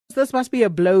This must be a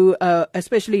blow,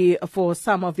 especially for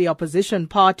some of the opposition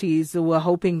parties who were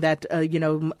hoping that,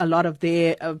 a lot of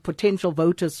their potential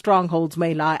voters' strongholds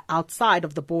may lie outside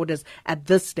of the borders at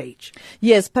this stage.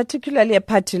 Yes, particularly a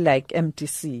party like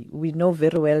MDC. We know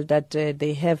very well that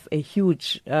they have a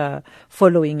huge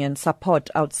following and support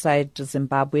outside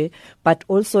Zimbabwe, but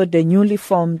also the newly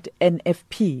formed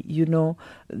NFP,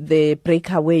 the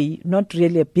breakaway, not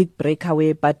really a big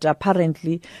breakaway, but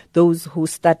apparently those who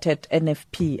started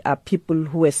NFP are people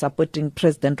who were supporting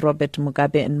President Robert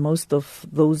Mugabe, and most of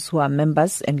those who are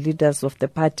members and leaders of the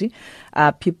party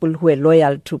are people who are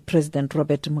loyal to President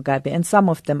Robert Mugabe, and some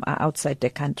of them are outside the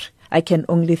country. I can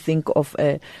only think of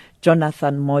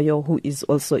Jonathan Moyo, who is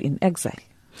also in exile.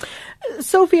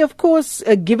 Sophie, of course,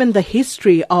 given the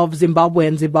history of Zimbabwe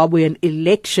and Zimbabwean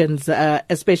elections,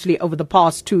 especially over the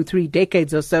past 2-3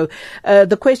 decades or so,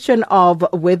 the question of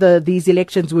whether these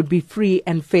elections would be free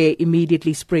and fair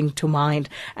immediately spring to mind.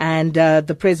 And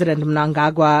the President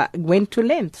Mgangagwa went to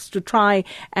lengths to try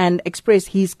and express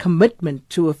his commitment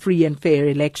to a free and fair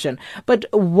election. But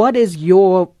what is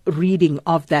your reading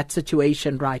of that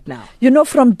situation right now?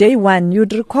 From day one,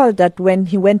 you'd recall that when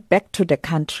he went back to the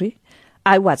country,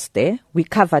 I was there. We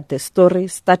covered the story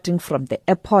starting from the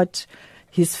airport,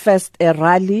 his first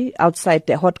rally outside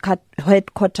the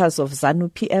headquarters of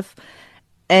ZANU-PF,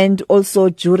 and also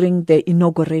during the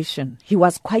inauguration. He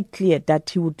was quite clear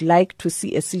that he would like to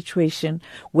see a situation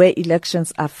where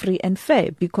elections are free and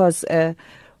fair, because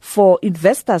for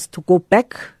investors to go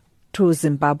back to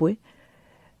Zimbabwe,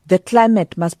 the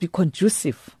climate must be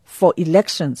conducive for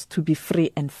elections to be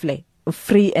free and fair.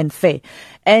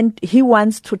 And he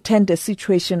wants to turn the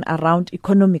situation around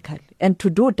economically. And to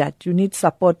do that, you need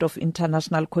support of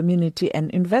international community and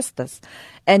investors.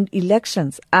 And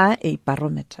elections are a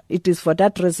barometer. It is for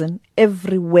that reason,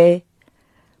 everywhere,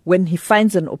 when he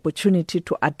finds an opportunity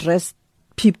to address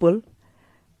people,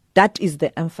 that is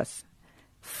the emphasis.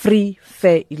 Free,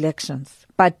 fair elections.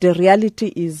 But the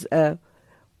reality is,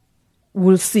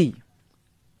 we'll see.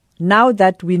 Now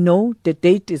that we know the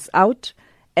date is out,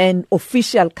 and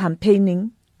official campaigning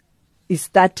is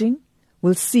starting,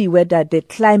 we'll see whether the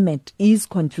climate is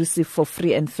conducive for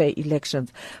free and fair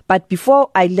elections. But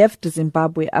before I left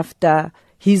Zimbabwe after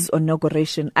his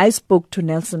inauguration, I spoke to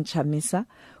Nelson Chamisa,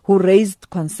 who raised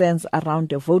concerns around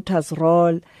the voters'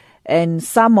 roll and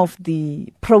some of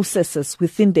the processes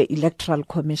within the Electoral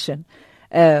Commission.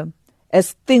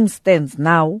 As things stand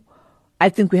now, I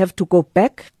think we have to go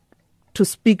back to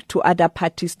speak to other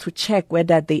parties to check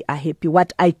whether they are happy.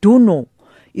 What I do know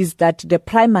is that the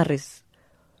primaries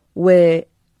were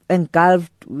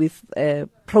engulfed with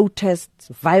protests,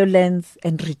 violence,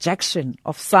 and rejection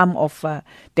of some of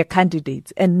the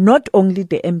candidates. And not only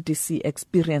the MDC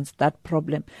experienced that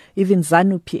problem, even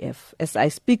ZANU-PF. As I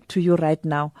speak to you right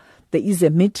now, there is a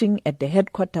meeting at the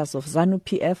headquarters of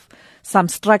ZANU-PF, some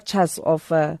structures of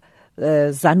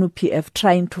ZANU-PF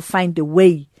trying to find a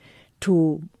way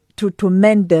to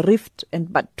mend the rift,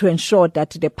 but to ensure that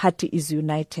the party is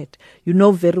united. You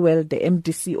know very well the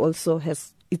MDC also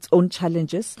has its own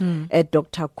challenges.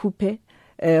 Dr. Kupe,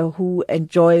 who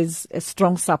enjoys a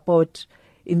strong support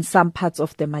in some parts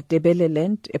of the Madebele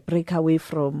land, a breakaway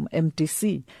from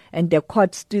MDC. And the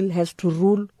court still has to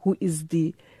rule who is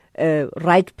the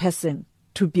right person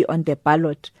to be on the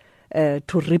ballot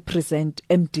to represent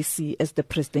MDC as the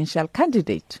presidential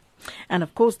candidate. And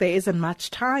of course, there isn't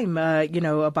much time,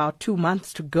 about 2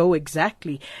 months to go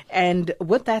exactly. And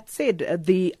with that said,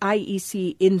 the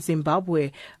IEC in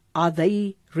Zimbabwe, are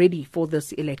they ready for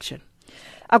this election?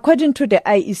 According to the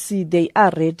IEC, they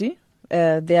are ready.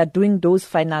 They are doing those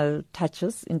final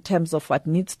touches in terms of what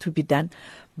needs to be done.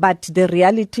 But the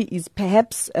reality is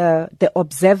perhaps the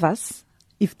observers,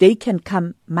 if they can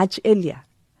come much earlier,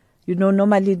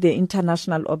 normally the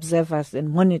international observers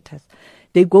and monitors,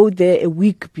 they go there a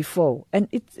week before, and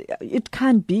it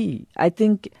can't be. I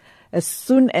think as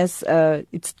soon as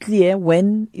it's clear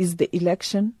when is the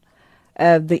election,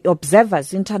 the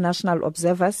observers, international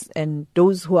observers, and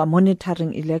those who are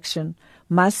monitoring election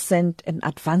must send an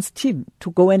advanced team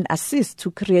to go and assist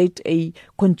to create a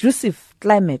conducive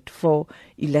climate for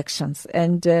elections.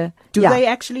 And do they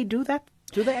actually do that?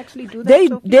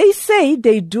 They say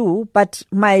they do, but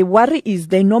my worry is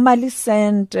they normally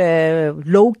send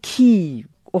low-key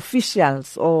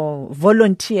officials or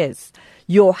volunteers.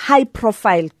 Your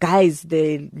high-profile guys,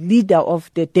 the leader of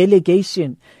the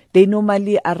delegation, they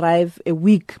normally arrive a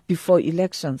week before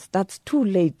elections. That's too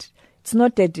late. It's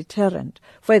not a deterrent.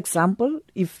 For example,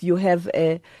 if you have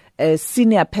a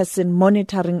senior person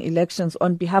monitoring elections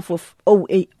on behalf of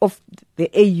the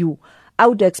AU, I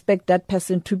would expect that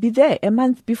person to be there a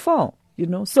month before,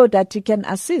 so that he can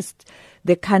assist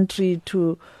the country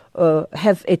to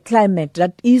have a climate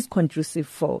that is conducive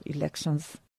for elections.